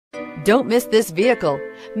Don't miss this vehicle.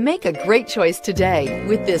 Make a great choice today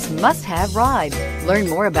with this must-have ride. Learn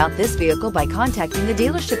more about this vehicle by contacting the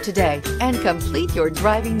dealership today and complete your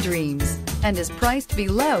driving dreams, and is priced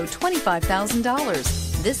below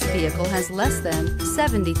 $25,000. This vehicle has less than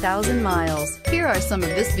 70,000 miles. Here are some of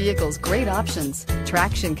this vehicle's great options: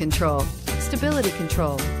 traction control, stability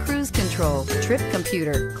control, cruise control, trip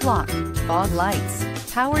computer, clock, fog lights,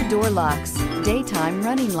 power door locks, daytime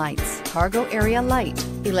running lights, cargo area light,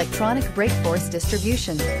 electronic brake force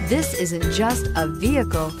distribution. This isn't just a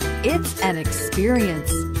vehicle, it's an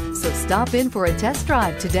experience. So stop in for a test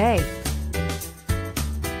drive today.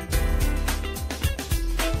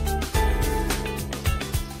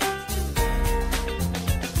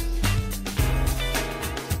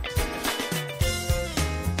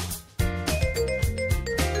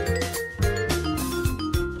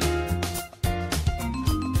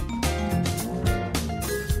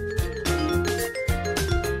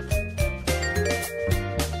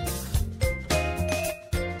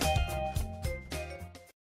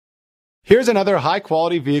 Here's another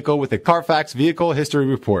high-quality vehicle with a Carfax Vehicle History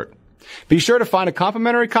Report. Be sure to find a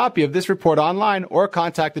complimentary copy of this report online or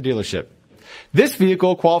contact the dealership. This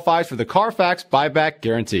vehicle qualifies for the Carfax Buyback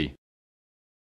Guarantee.